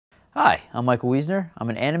Hi, I'm Michael Weisner. I'm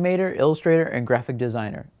an animator, illustrator, and graphic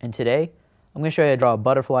designer. And today, I'm going to show you how to draw a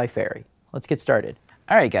butterfly fairy. Let's get started.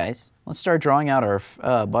 All right, guys, let's start drawing out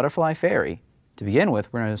our butterfly fairy. To begin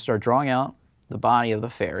with, we're going to start drawing out the body of the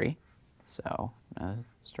fairy. So I'm going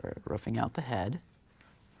to start roughing out the head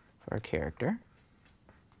for our character.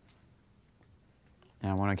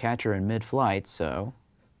 And I want to catch her in mid-flight, so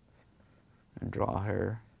I'm going to draw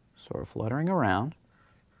her sort of fluttering around.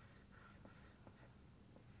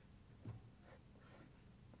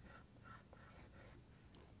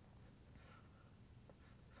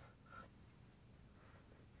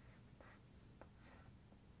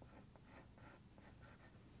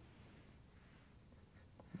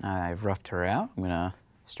 I've roughed her out. I'm going to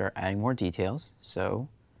start adding more details. So,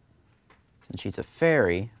 since she's a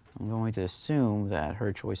fairy, I'm going to assume that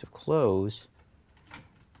her choice of clothes are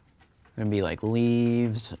going to be like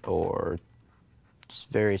leaves or just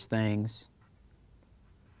various things.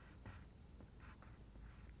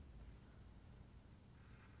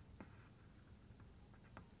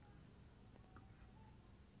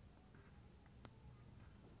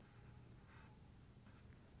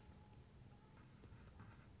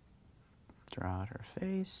 Draw out her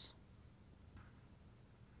face.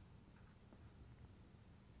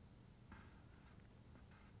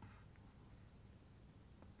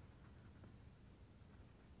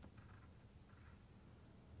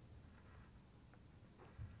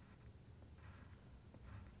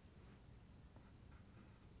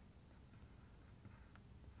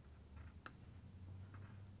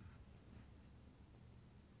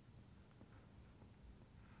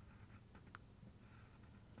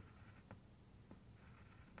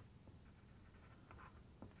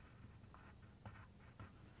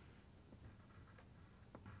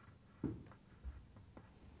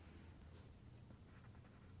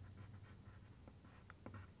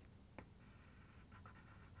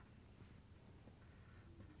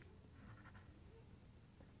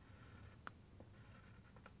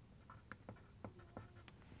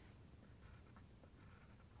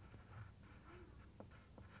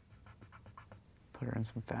 Put her in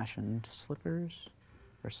some fashioned slippers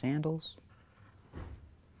or sandals. There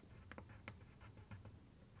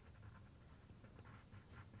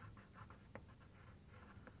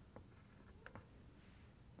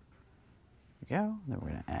we go. Then we're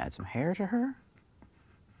going to add some hair to her.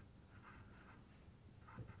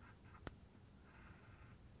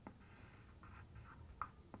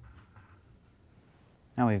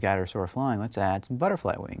 Now we've got her sort of flying. Let's add some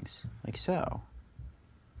butterfly wings, like so.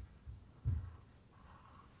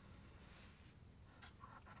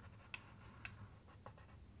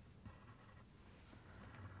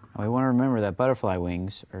 We want to remember that butterfly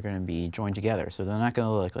wings are going to be joined together, so they're not going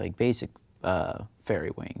to look like basic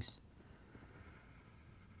fairy wings.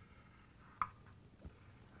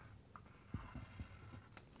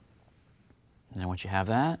 And then once you have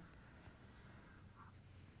that,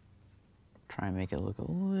 try and make it look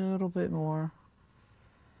a little bit more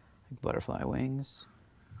like butterfly wings.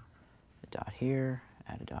 A dot here,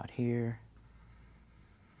 add a dot here.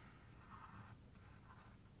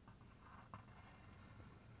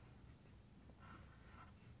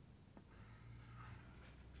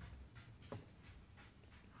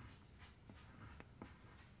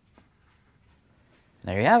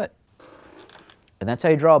 There you have it. And that's how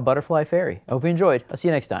you draw a butterfly fairy. I hope you enjoyed. I'll see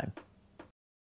you next time.